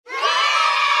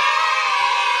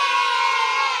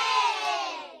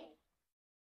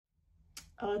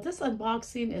This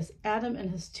unboxing is Adam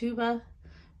and His Tuba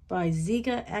by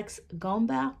Ziga x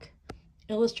Gombat,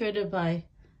 illustrated by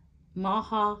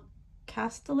Maja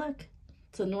Kastelic.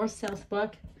 It's a NorthSouth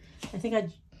book. I think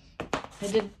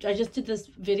I just did this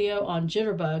video on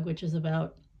Jitterbug, which is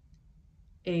about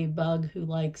a bug who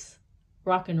likes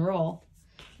rock and roll.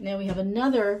 Now we have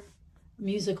another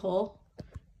musical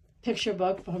picture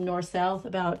book from NorthSouth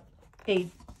about a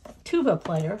tuba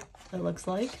player, it looks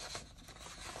like.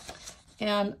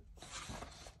 And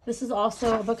this is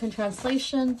also a book in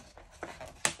translation.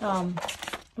 I'm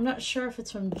not sure if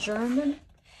it's from German.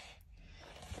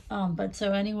 But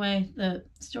so anyway, the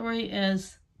story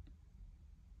is,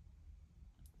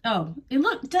 oh, it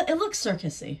looks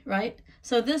circusy, right?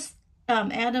 So this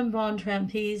Adam von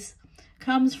Trampes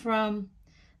comes from,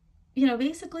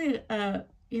 basically, a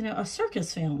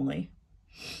circus family.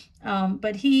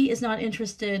 But he is not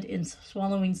interested in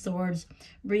swallowing swords,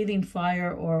 breathing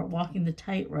fire, or walking the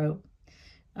tightrope.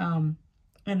 And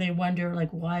they wonder,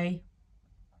 why,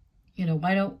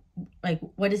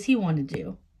 what does he want to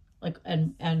do?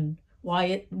 And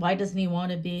why doesn't he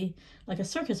want to be like a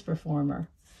circus performer?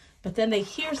 But then they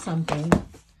hear something,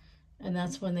 and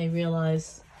that's when they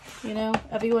realize,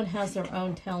 everyone has their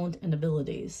own talent and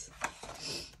abilities.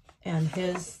 And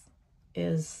his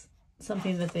is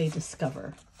something that they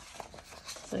discover.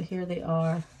 So here they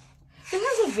are.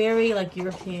 It has a very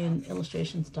European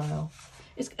illustration style.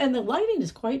 And the lighting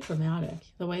is quite dramatic.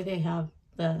 The way they have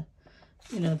the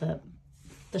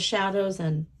shadows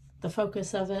and the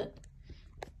focus of it.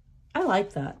 I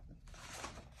like that.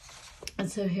 And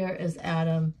so here is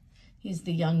Adam. He's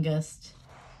the youngest.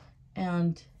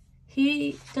 And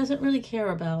he doesn't really care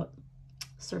about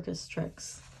circus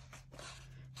tricks.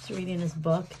 He's reading his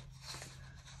book.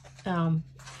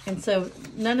 And so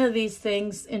none of these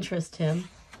things interest him,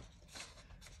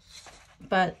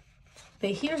 but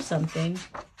they hear something.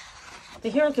 They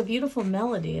hear a beautiful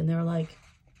melody, and they're like,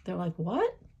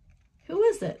 what? Who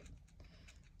is it?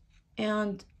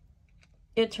 And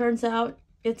it turns out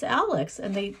it's Alex,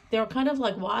 and they're kind of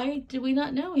like, why did we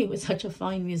not know he was such a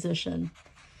fine musician?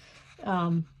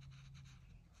 And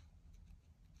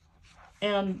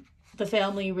the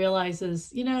family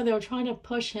realizes, they were trying to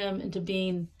push him into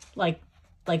being like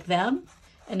them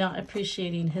and not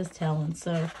appreciating his talent.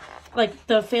 So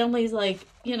the family's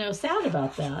sad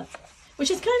about that, which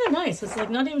is kind of nice. It's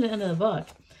not even the end of the book.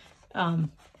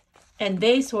 And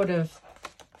they sort of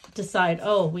decide,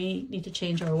 oh, we need to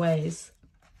change our ways.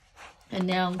 And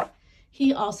now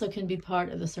he also can be part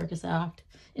of the circus act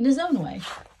in his own way.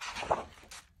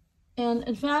 And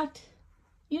in fact,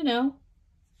 he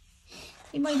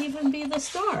might even be the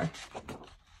star.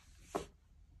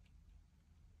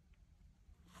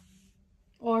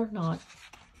 Or not.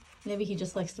 Maybe he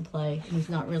just likes to play and he's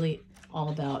not really all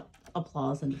about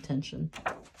applause and attention.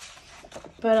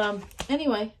 But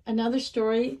anyway, another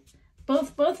story.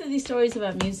 Both of these stories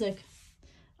about music,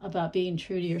 about being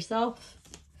true to yourself,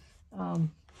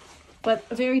 but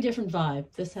a very different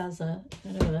vibe. This has a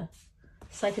kind of a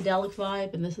psychedelic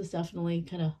vibe, and this is definitely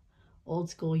kind of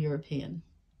old school European.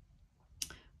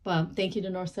 But thank you to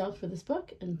NorthSouth for this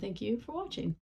book, and thank you for watching.